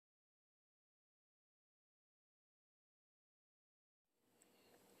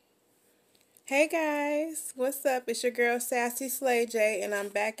Hey guys, what's up? It's your girl Sassy Slay J, and I'm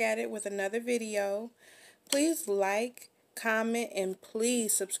back at it with another video. Please like, comment, and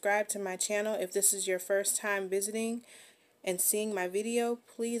please subscribe to my channel if this is your first time visiting and seeing my video.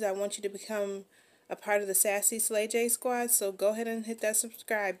 Please, I want you to become a part of the Sassy Slay J squad, so go ahead and hit that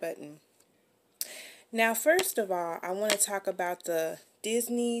subscribe button. Now, first of all, I want to talk about the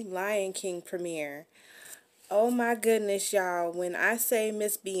Disney Lion King premiere. Oh my goodness, y'all. When I say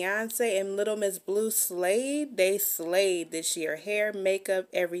Miss Beyonce and Little Miss Blue slayed, they slayed this year. Hair, makeup,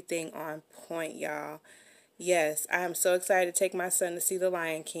 everything on point, y'all. Yes, I am so excited to take my son to see The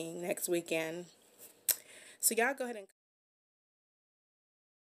Lion King next weekend. So y'all go ahead and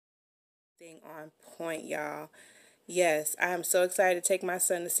thing on point, y'all. Yes, I am so excited to take my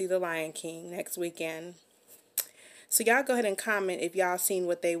son to see The Lion King next weekend. So y'all go ahead and comment if y'all seen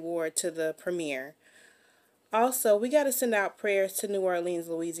what they wore to the premiere. Also, we got to send out prayers to New Orleans,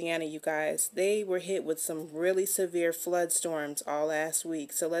 Louisiana, you guys. They were hit with some really severe flood storms all last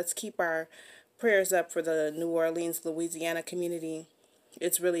week. So let's keep our prayers up for the New Orleans, Louisiana community.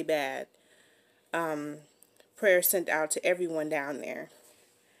 It's really bad. Prayers sent out to everyone down there.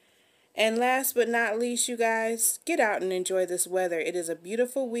 And last but not least, you guys, get out and enjoy this weather. It is a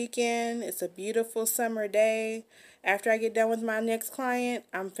beautiful weekend. It's a beautiful summer day. After I get done with my next client,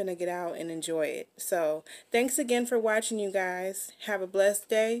 I'm finna get out and enjoy it. So, thanks again for watching, you guys. Have a blessed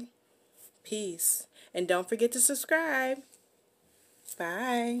day. Peace. And don't forget to subscribe.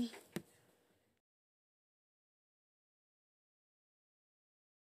 Bye.